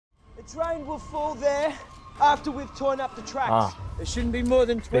train will fall there after we've torn up the tracks. There shouldn't be more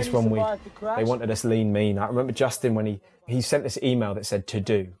than 20 this one survive the crash. they wanted us lean mean. I remember Justin when he sent this email that said to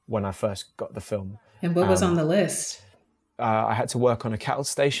do when I first got the film. And what was on the list? I had to work on a cattle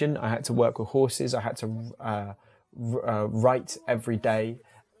station. I had to work with horses. I had to write every day.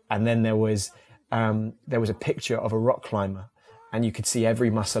 And then there was a picture of a rock climber, and you could see every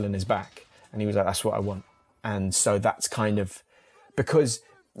muscle in his back. And he was like, "That's what I want." And so that's kind of, because,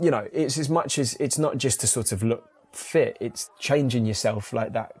 you know, it's as much as, it's not just to sort of look fit, it's changing yourself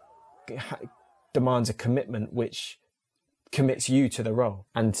like that demands a commitment which commits you to the role.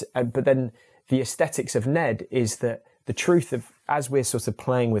 And but then the aesthetics of Ned is that the truth of, as we're sort of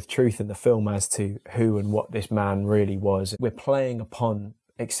playing with truth in the film as to who and what this man really was, we're playing upon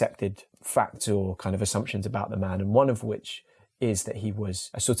accepted facts or kind of assumptions about the man, and one of which is that he was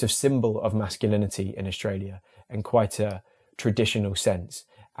a sort of symbol of masculinity in Australia in quite a traditional sense.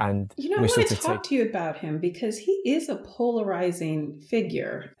 And you know, I want to talk to you about him because he is a polarizing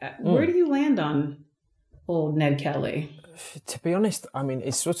figure. Where do you land on old Ned Kelly? To be honest, I mean,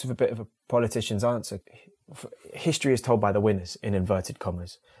 it's sort of a bit of a politician's answer. History is told by the winners, in inverted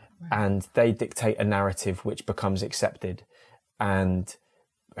commas, and they dictate a narrative which becomes accepted. And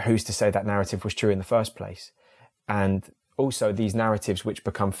who's to say that narrative was true in the first place? And also these narratives which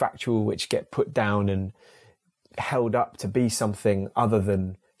become factual, which get put down and held up to be something other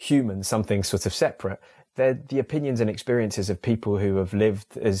than human, something sort of separate. They're the opinions and experiences of people who have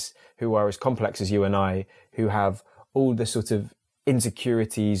lived who are as complex as you and I, who have all the sort of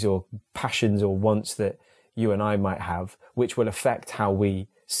insecurities or passions or wants that you and I might have, which will affect how we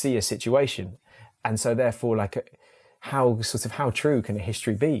see a situation. And so therefore, like, how true can a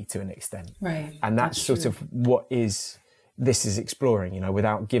history be to an extent? Right. And that's sort of what this is exploring, you know,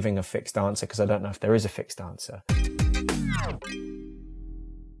 without giving a fixed answer, because I don't know if there is a fixed answer.